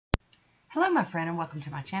Hello my friend and welcome to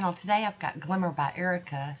my channel. Today I've got Glimmer by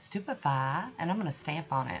Erica Stupefy and I'm going to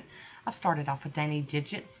stamp on it. I've started off with Dainty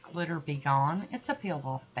Digits Glitter Be Gone. It's a peel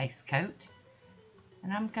off base coat.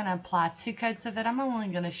 And I'm going to apply 2 coats of it. I'm only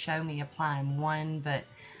going to show me applying 1, but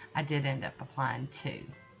I did end up applying 2.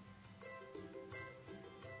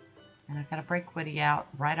 And I've got to break Woody out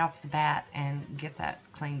right off the bat and get that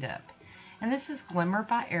cleaned up. And this is Glimmer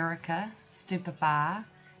by Erica Stupefy,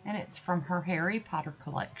 and it's from her Harry Potter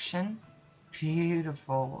collection.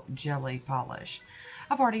 Beautiful jelly polish.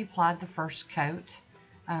 I've already applied the first coat.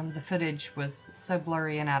 The footage was so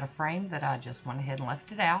blurry and out of frame that I just went ahead and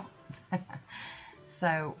left it out.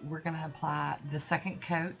 So we're going to apply the second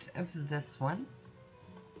coat of this one.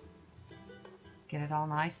 Get it all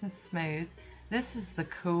nice and smooth. This is the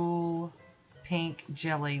cool pink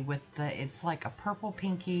jelly with it's like a purple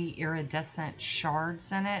pinky iridescent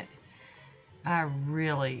shards in it. I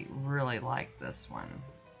really, really like this one.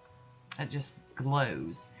 It just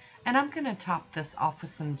glows. And I'm going to top this off with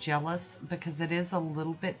some Jealous because it is a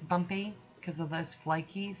little bit bumpy because of those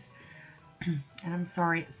flakies. And I'm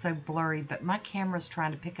sorry it's so blurry, but my camera's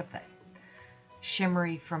trying to pick up that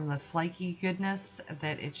shimmery from the flaky goodness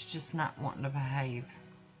that it's just not wanting to behave.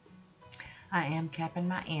 I am capping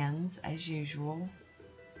my ends as usual.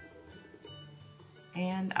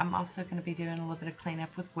 And I'm also going to be doing a little bit of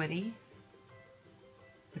cleanup with Woody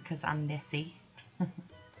because I'm messy.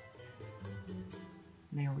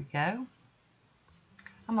 There we go.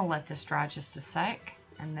 I'm going to let this dry just a sec,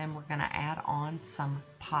 and then we're going to add on some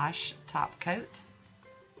Poshe top coat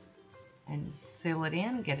and seal it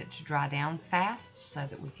in, get it to dry down fast so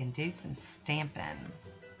that we can do some stamping.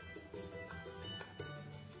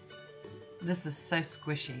 This is so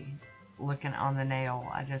squishy looking on the nail.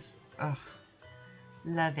 I just,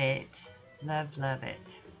 love it. Love, love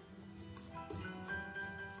it.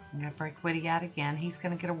 I'm going to break Woody out again. He's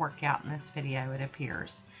going to get a workout in this video, it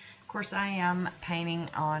appears. Of course, I am painting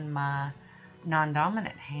on my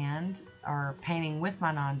non-dominant hand, or painting with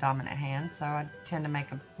my non-dominant hand, so I tend to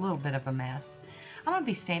make a little bit of a mess. I'm going to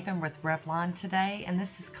be stamping with Revlon today, and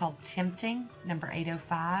this is called Tempting, number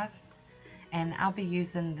 805. And I'll be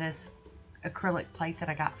using this acrylic plate that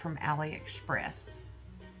I got from AliExpress.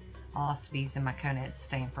 I'll also be using my Coned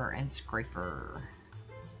stamper and scraper.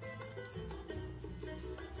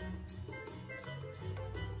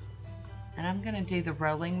 And I'm going to do the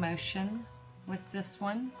rolling motion with this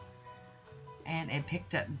one. And it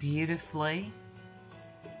picked up beautifully.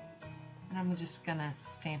 And I'm just going to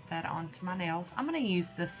stamp that onto my nails. I'm going to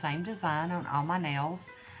use this same design on all my nails.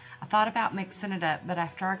 I thought about mixing it up, but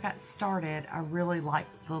after I got started, I really liked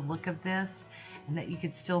the look of this. And that you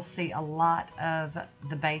could still see a lot of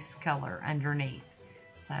the base color underneath.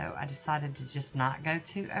 So I decided to just not go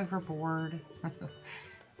too overboard.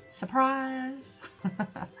 Surprise!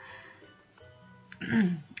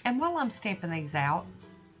 And while I'm stamping these out,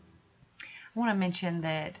 I want to mention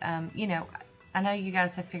that, you know, I know you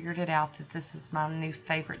guys have figured it out that this is my new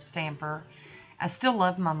favorite stamper. I still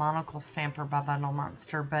love my Monocle stamper by Bundle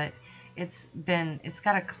Monster, but it's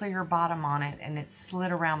got a clear bottom on it, and it's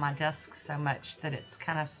slid around my desk so much that it's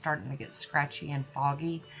kind of starting to get scratchy and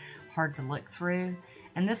foggy, hard to look through.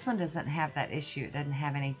 And this one doesn't have that issue. It doesn't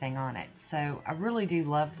have anything on it. So I really do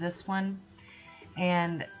love this one.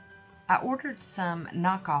 And I ordered some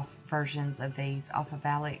knockoff versions of these off of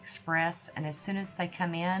AliExpress, and as soon as they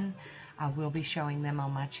come in, I will be showing them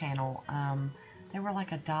on my channel. They were like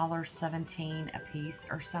 $1.17 a piece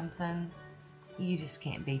or something. You just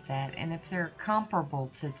can't beat that. And if they're comparable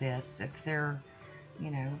to this, if they're,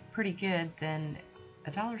 you know, pretty good, then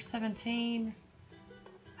 $1.17,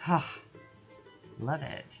 love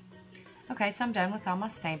it. Okay, so I'm done with all my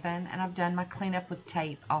stamping, and I've done my cleanup with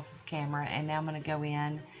tape off of camera, and now I'm going to go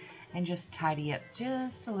in and just tidy up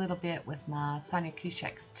just a little bit with my Sonia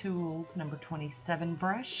Kashuk's Tools number 27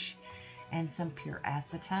 brush and some pure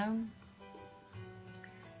acetone.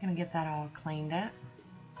 Gonna get that all cleaned up.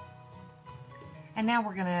 And now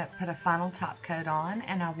we're gonna put a final top coat on,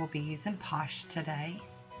 and I will be using Poshe today.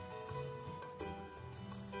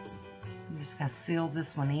 I'm just gonna seal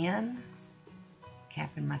this one in,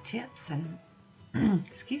 capping my tips and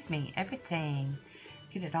excuse me, everything.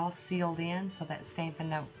 Get it all sealed in so that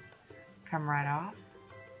stamping don't come right off.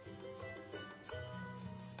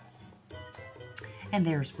 And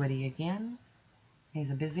there's Woody again.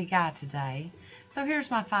 He's a busy guy today. So here's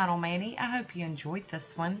my final mani. I hope you enjoyed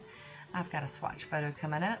this one. I've got a swatch photo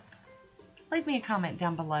coming up. Leave me a comment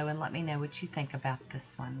down below and let me know what you think about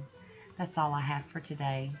this one. That's all I have for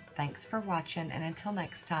today. Thanks for watching, and until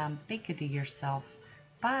next time, be good to yourself.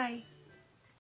 Bye.